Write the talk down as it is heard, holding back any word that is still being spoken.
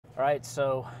All right,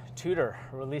 so Tudor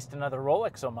released another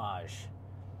Rolex homage.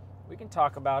 We can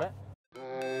talk about it.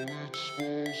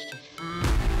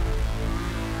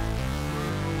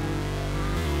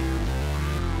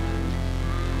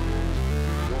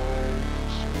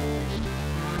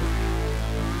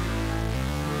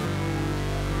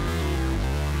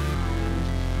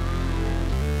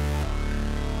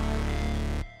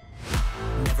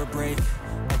 Never break,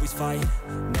 always fight,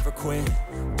 never quit,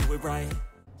 do it right.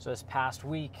 So this past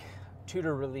week,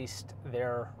 Tudor released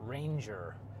their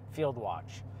Ranger field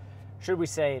watch. Should we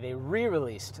say they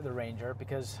re-released the Ranger,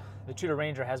 because the Tudor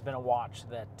Ranger has been a watch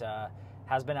that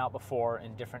has been out before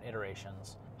in different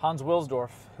iterations. Hans Wilsdorf,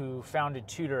 who founded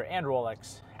Tudor and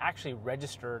Rolex, actually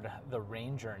registered the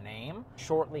Ranger name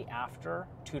shortly after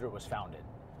Tudor was founded,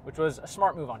 which was a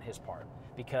smart move on his part,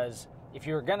 because if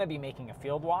you're going to be making a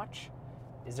field watch,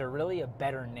 is there really a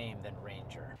better name than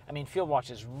Ranger? I mean, field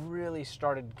watches really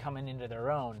started coming into their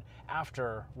own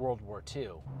after World War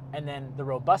II. And then the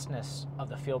robustness of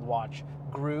the field watch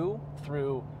grew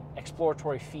through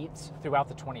exploratory feats throughout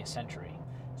the 20th century.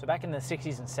 So back in the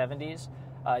 60s and 70s,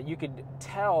 you could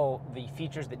tell the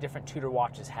features that different Tudor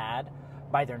watches had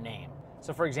by their name.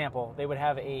 So for example, they would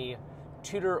have a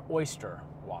Tudor Oyster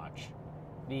watch.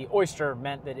 The oyster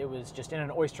meant that it was just in an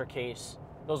oyster case.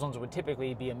 Those ones would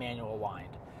typically be a manual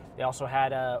wind. They also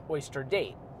had a oyster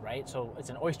date, right? So it's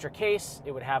an oyster case,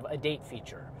 it would have a date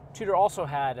feature. Tudor also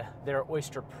had their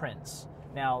oyster prince.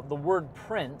 Now, the word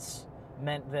prince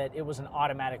meant that it was an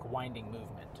automatic winding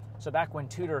movement. So back when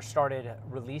Tudor started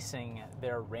releasing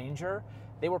their Ranger,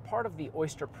 they were part of the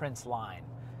Oyster Prince line.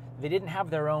 They didn't have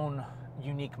their own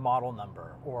unique model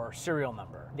number or serial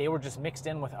number. They were just mixed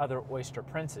in with other Oyster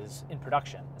Princes in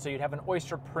production. So you'd have an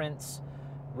Oyster Prince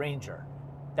Ranger.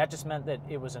 That just meant that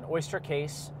it was an oyster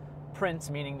case, Prince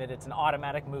meaning that it's an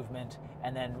automatic movement,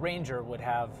 and then Ranger would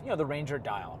have, the Ranger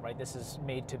dial, right? This is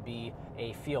made to be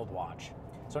a field watch.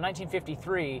 So in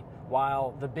 1953,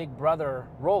 while the big brother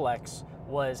Rolex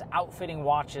was outfitting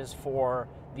watches for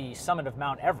the summit of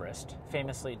Mount Everest,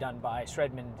 famously done by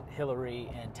Shredmond Hillary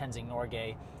and Tenzing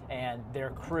Norgay and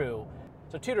their crew.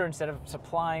 So Tudor, instead of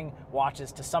supplying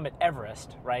watches to summit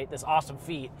Everest, right, this awesome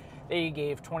feat, they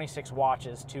gave 26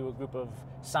 watches to a group of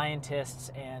scientists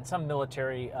and some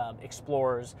military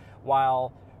explorers,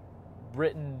 while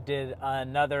Britain did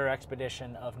another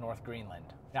expedition of North Greenland.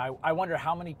 Now, I wonder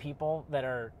how many people that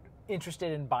are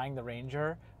interested in buying the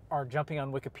Ranger are jumping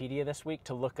on Wikipedia this week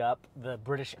to look up the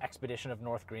British expedition of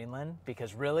North Greenland,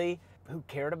 because really, who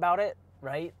cared about it,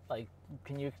 right? Like,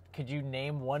 could you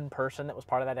name one person that was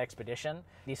part of that expedition?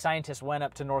 These scientists went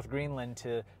up to North Greenland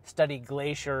to study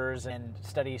glaciers and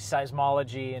study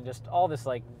seismology and just all this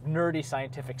like nerdy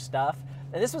scientific stuff.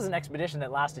 And this was an expedition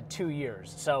that lasted 2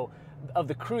 years. So of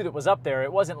the crew that was up there,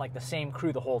 it wasn't like the same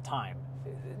crew the whole time.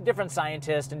 Different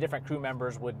scientists and different crew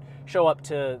members would show up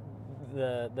to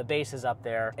the bases up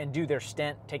there and do their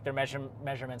stint, take their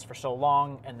measurements for so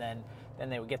long, and then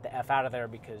they would get the F out of there,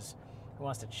 because who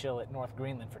wants to chill at North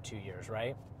Greenland for 2 years,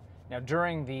 right? Now,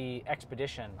 during the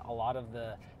expedition, a lot of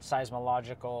the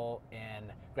seismological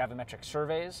and gravimetric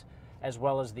surveys, as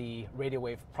well as the radio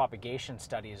wave propagation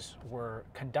studies, were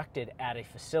conducted at a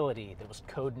facility that was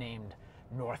codenamed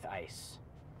North Ice.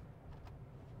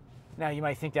 Now, you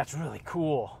might think that's really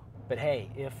cool, but hey,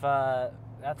 if that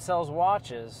sells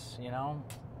watches,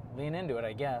 lean into it,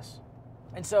 I guess.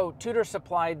 And so Tudor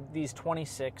supplied these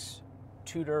 26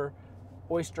 Tudor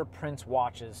Oyster Prince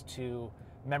watches to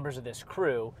members of this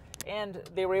crew, and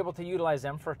they were able to utilize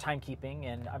them for timekeeping,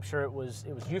 and I'm sure it was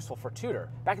useful for Tudor.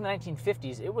 Back in the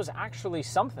 1950s, it was actually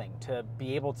something to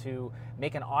be able to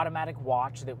make an automatic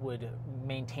watch that would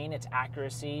maintain its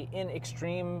accuracy in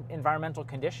extreme environmental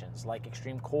conditions, like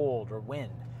extreme cold or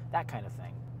wind, that kind of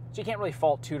thing. So you can't really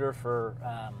fault Tudor for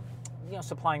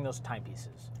supplying those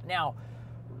timepieces. Now,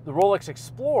 the Rolex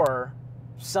Explorer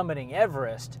summiting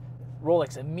Everest,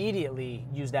 Rolex immediately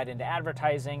used that into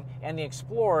advertising, and the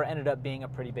Explorer ended up being a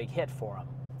pretty big hit for them.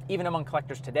 Even among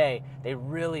collectors today, they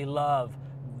really love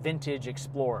vintage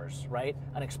Explorers, right?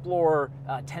 An Explorer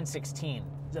 1016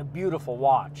 is a beautiful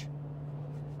watch.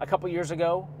 A couple years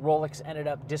ago, Rolex ended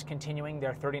up discontinuing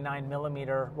their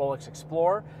 39mm Rolex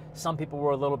Explorer. Some people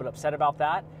were a little bit upset about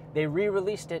that. They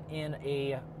re-released it in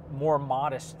a more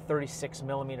modest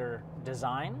 36mm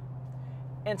design.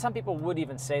 And some people would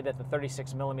even say that the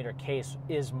 36mm case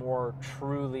is more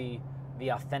truly the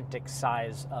authentic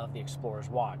size of the Explorer's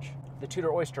watch. The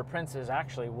Tudor Oyster Princes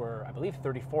actually were, I believe,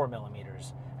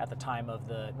 34mm at the time of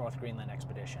the North Greenland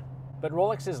expedition. But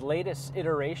Rolex's latest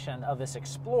iteration of this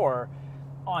Explorer,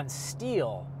 on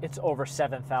steel, it's over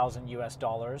 $7,000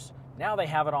 US. Now they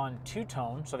have it on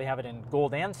two-tone, so they have it in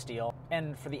gold and steel.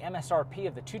 And for the MSRP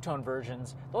of the two-tone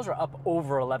versions, those are up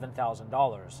over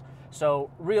 $11,000.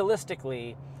 So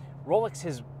realistically, Rolex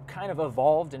has kind of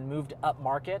evolved and moved up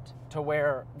market to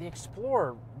where the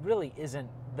Explorer really isn't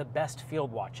the best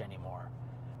field watch anymore.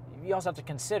 You also have to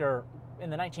consider, in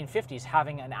the 1950s,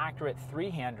 having an accurate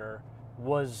three-hander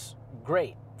was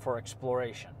great for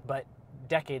exploration. But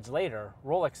decades later,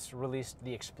 Rolex released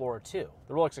the Explorer 2.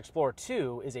 The Rolex Explorer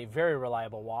 2 is a very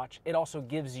reliable watch. It also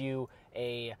gives you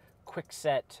a quick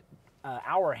set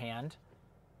hour hand.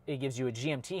 It gives you a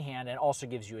GMT hand, and also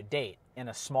gives you a date in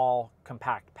a small,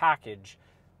 compact package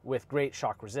with great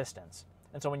shock resistance.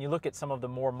 And so when you look at some of the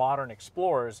more modern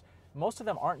Explorers, most of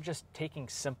them aren't just taking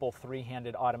simple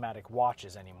three-handed automatic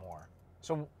watches anymore.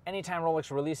 So anytime Rolex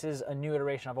releases a new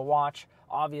iteration of a watch,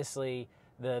 obviously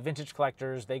the vintage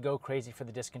collectors, they go crazy for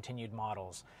the discontinued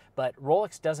models. But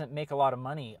Rolex doesn't make a lot of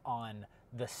money on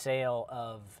the sale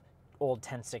of old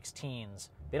 1016s.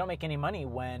 They don't make any money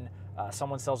when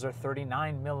someone sells their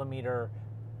 39mm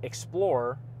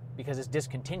Explorer because it's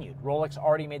discontinued. Rolex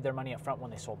already made their money up front when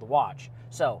they sold the watch.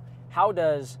 So how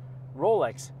does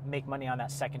Rolex make money on that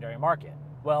secondary market?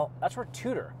 Well, that's where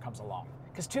Tudor comes along,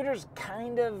 because Tudor's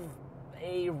kind of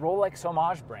a Rolex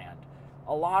homage brand.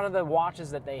 A lot of the watches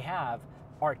that they have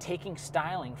are taking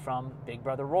styling from Big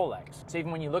Brother Rolex. So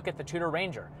even when you look at the Tudor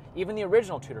Ranger, even the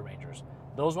original Tudor Rangers,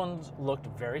 those ones looked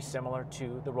very similar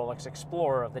to the Rolex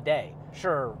Explorer of the day.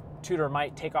 Sure, Tudor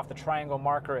might take off the triangle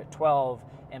marker at 12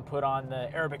 and put on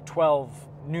the Arabic 12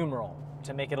 numeral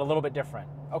to make it a little bit different.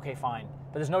 Okay, fine.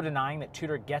 But there's no denying that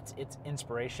Tudor gets its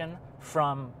inspiration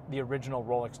from the original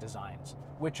Rolex designs,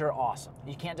 which are awesome.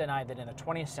 You can't deny that in the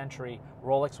 20th century,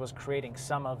 Rolex was creating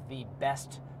some of the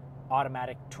best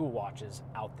automatic tool watches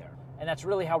out there. And that's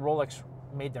really how Rolex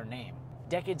made their name.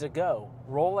 Decades ago,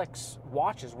 Rolex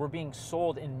watches were being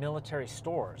sold in military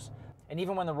stores. And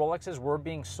even when the Rolexes were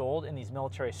being sold in these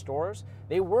military stores,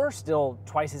 they were still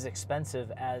twice as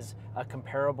expensive as a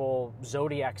comparable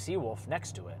Zodiac Seawolf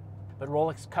next to it. But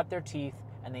Rolex cut their teeth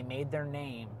and they made their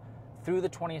name through the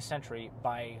 20th century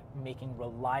by making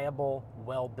reliable,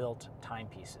 well-built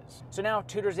timepieces. So now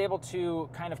Tudor's able to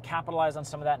kind of capitalize on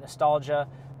some of that nostalgia.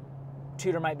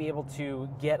 Tudor might be able to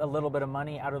get a little bit of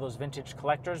money out of those vintage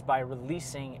collectors by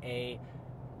releasing a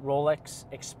Rolex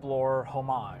Explorer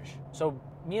Homage. So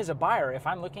me as a buyer, if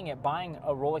I'm looking at buying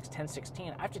a Rolex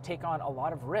 1016, I have to take on a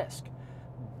lot of risk.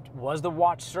 Was the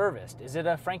watch serviced? Is it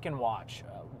a Franken watch?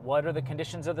 What are the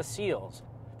conditions of the seals?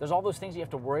 There's all those things you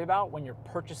have to worry about when you're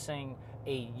purchasing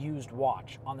a used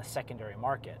watch on the secondary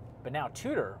market. But now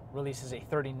Tudor releases a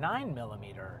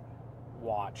 39mm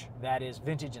watch that is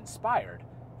vintage inspired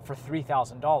for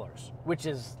 $3,000, which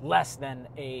is less than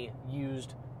a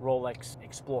used Rolex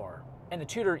Explorer. And the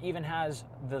Tudor even has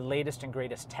the latest and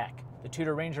greatest tech. The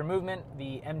Tudor Ranger movement,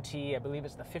 the MT, I believe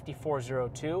it's the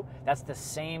 5402, that's the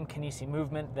same Kinesi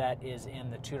movement that is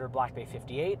in the Tudor Black Bay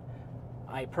 58.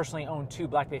 I personally own two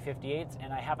Black Bay 58s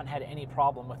and I haven't had any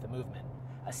problem with the movement.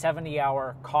 A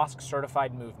 70-hour COSC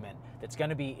certified movement that's going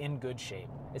to be in good shape.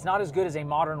 It's not as good as a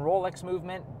modern Rolex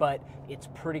movement, but it's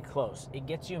pretty close. It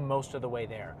gets you most of the way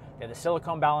there. They have the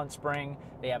silicone balance spring,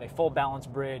 they have a full balance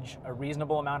bridge, a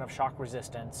reasonable amount of shock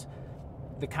resistance,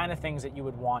 the kind of things that you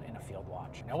would want in a field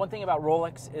watch. Now, one thing about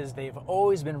Rolex is they've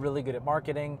always been really good at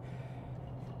marketing.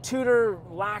 Tudor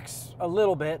lacks a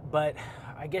little bit, but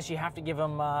I guess you have to give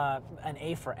them an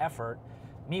A for effort.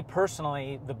 Me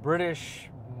personally, the British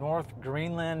North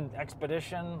Greenland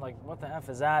expedition, like what the F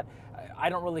is that? I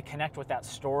don't really connect with that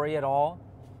story at all,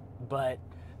 but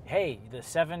hey, the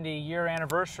 70-year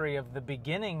anniversary of the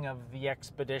beginning of the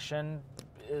expedition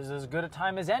is as good a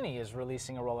time as any as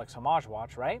releasing a Rolex Homage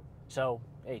watch, right? So,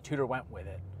 hey, Tudor went with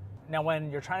it. Now, when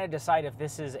you're trying to decide if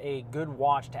this is a good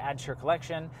watch to add to your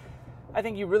collection, I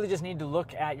think you really just need to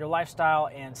look at your lifestyle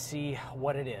and see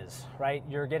what it is, right?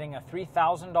 You're getting a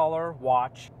 $3,000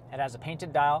 watch. It has a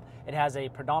painted dial. It has a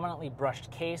predominantly brushed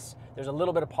case. There's a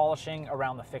little bit of polishing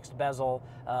around the fixed bezel,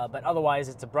 but otherwise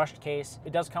it's a brushed case.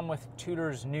 It does come with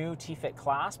Tudor's new T-Fit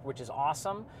clasp, which is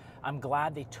awesome. I'm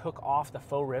glad they took off the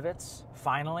faux rivets,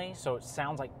 finally, so it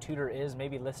sounds like Tudor is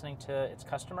maybe listening to its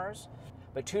customers.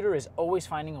 But Tudor is always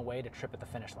finding a way to trip at the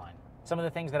finish line. Some of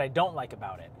the things that I don't like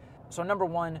about it. So number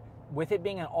one, with it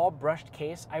being an all brushed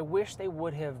case, I wish they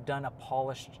would have done a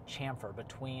polished chamfer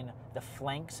between the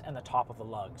flanks and the top of the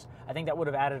lugs. I think that would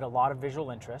have added a lot of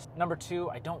visual interest. Number two,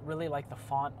 I don't really like the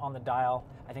font on the dial.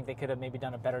 I think they could have maybe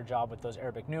done a better job with those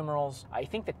Arabic numerals. I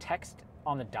think the text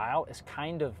on the dial is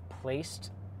kind of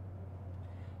placed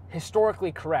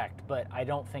historically correct, but I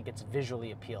don't think it's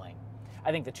visually appealing.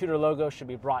 I think the Tudor logo should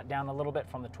be brought down a little bit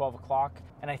from the 12 o'clock.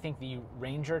 And I think the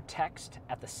Ranger text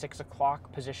at the 6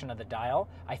 o'clock position of the dial,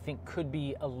 I think could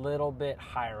be a little bit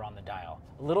higher on the dial.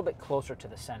 A little bit closer to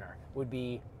the center would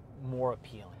be more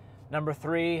appealing. Number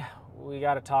 3, we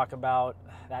got to talk about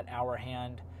that hour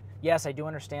hand. Yes, I do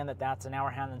understand that that's an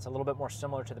hour hand that's a little bit more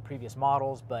similar to the previous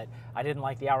models, but I didn't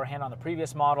like the hour hand on the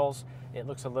previous models. It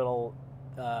looks a little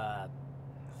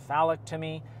phallic to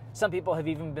me. Some people have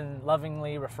even been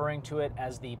lovingly referring to it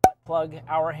as the butt plug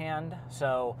hour hand.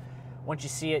 So once you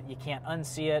see it, you can't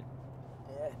unsee it.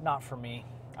 Not for me.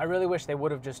 I really wish they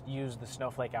would have just used the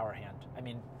snowflake hour hand. I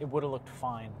mean, it would have looked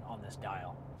fine on this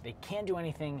dial. They can't do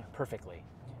anything perfectly.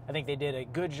 I think they did a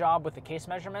good job with the case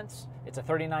measurements. It's a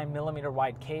 39mm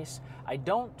wide case. I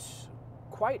don't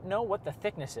quite know what the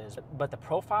thickness is, but the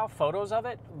profile photos of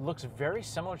it looks very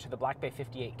similar to the Black Bay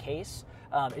 58 case.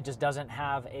 It just doesn't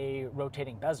have a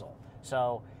rotating bezel.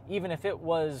 So even if it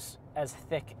was as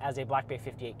thick as a Black Bay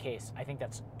 58 case, I think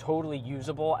that's totally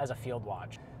usable as a field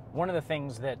watch. One of the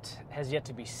things that has yet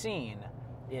to be seen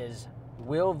is,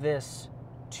 will this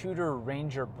Tudor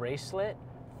Ranger bracelet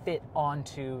fit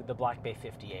onto the Black Bay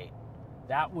 58?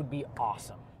 That would be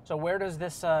awesome. So where does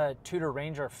this Tudor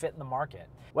Ranger fit in the market?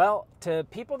 Well, to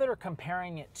people that are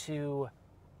comparing it to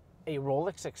a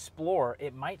Rolex Explorer,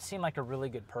 it might seem like a really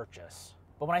good purchase.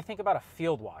 But when I think about a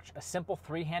field watch, a simple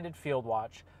three-handed field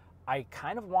watch, I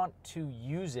kind of want to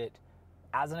use it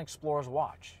as an Explorer's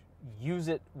watch. Use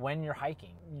it when you're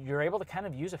hiking. You're able to kind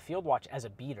of use a field watch as a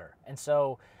beater. And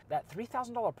so that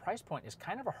 $3,000 price point is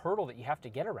kind of a hurdle that you have to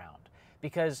get around.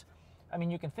 Because, I mean,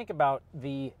 you can think about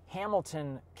the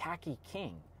Hamilton Khaki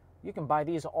King. You can buy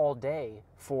these all day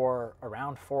for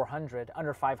around $400,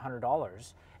 under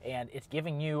 $500, and it's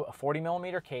giving you a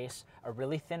 40mm case, a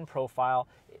really thin profile.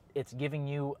 It's giving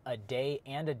you a day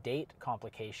and a date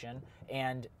complication,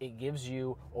 and it gives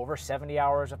you over 70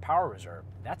 hours of power reserve.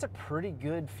 That's a pretty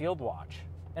good field watch.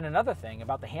 And another thing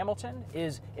about the Hamilton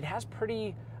is it has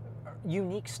pretty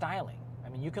unique styling. I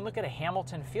mean, you can look at a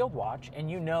Hamilton field watch and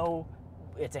you know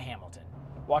it's a Hamilton.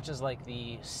 Watches like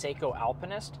the Seiko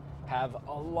Alpinist have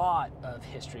a lot of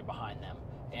history behind them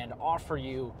and offer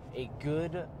you a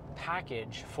good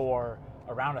package for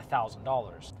around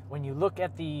 $1,000. When you look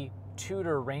at the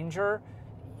Tudor Ranger,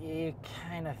 you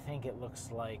kind of think it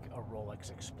looks like a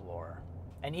Rolex Explorer.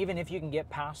 And even if you can get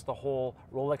past the whole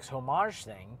Rolex Homage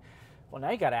thing, well,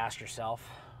 now you got to ask yourself,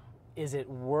 is it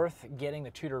worth getting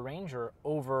the Tudor Ranger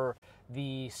over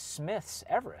the Smith's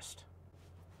Everest?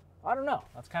 I don't know.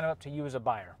 That's kind of up to you as a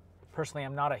buyer. Personally,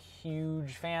 I'm not a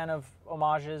huge fan of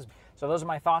Homages. So those are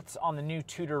my thoughts on the new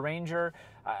Tudor Ranger.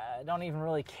 I don't even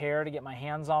really care to get my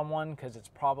hands on one because it's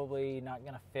probably not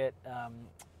going to fit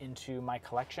into my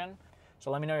collection.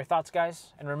 So let me know your thoughts,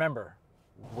 guys. And remember,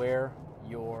 wear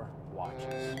your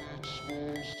watches.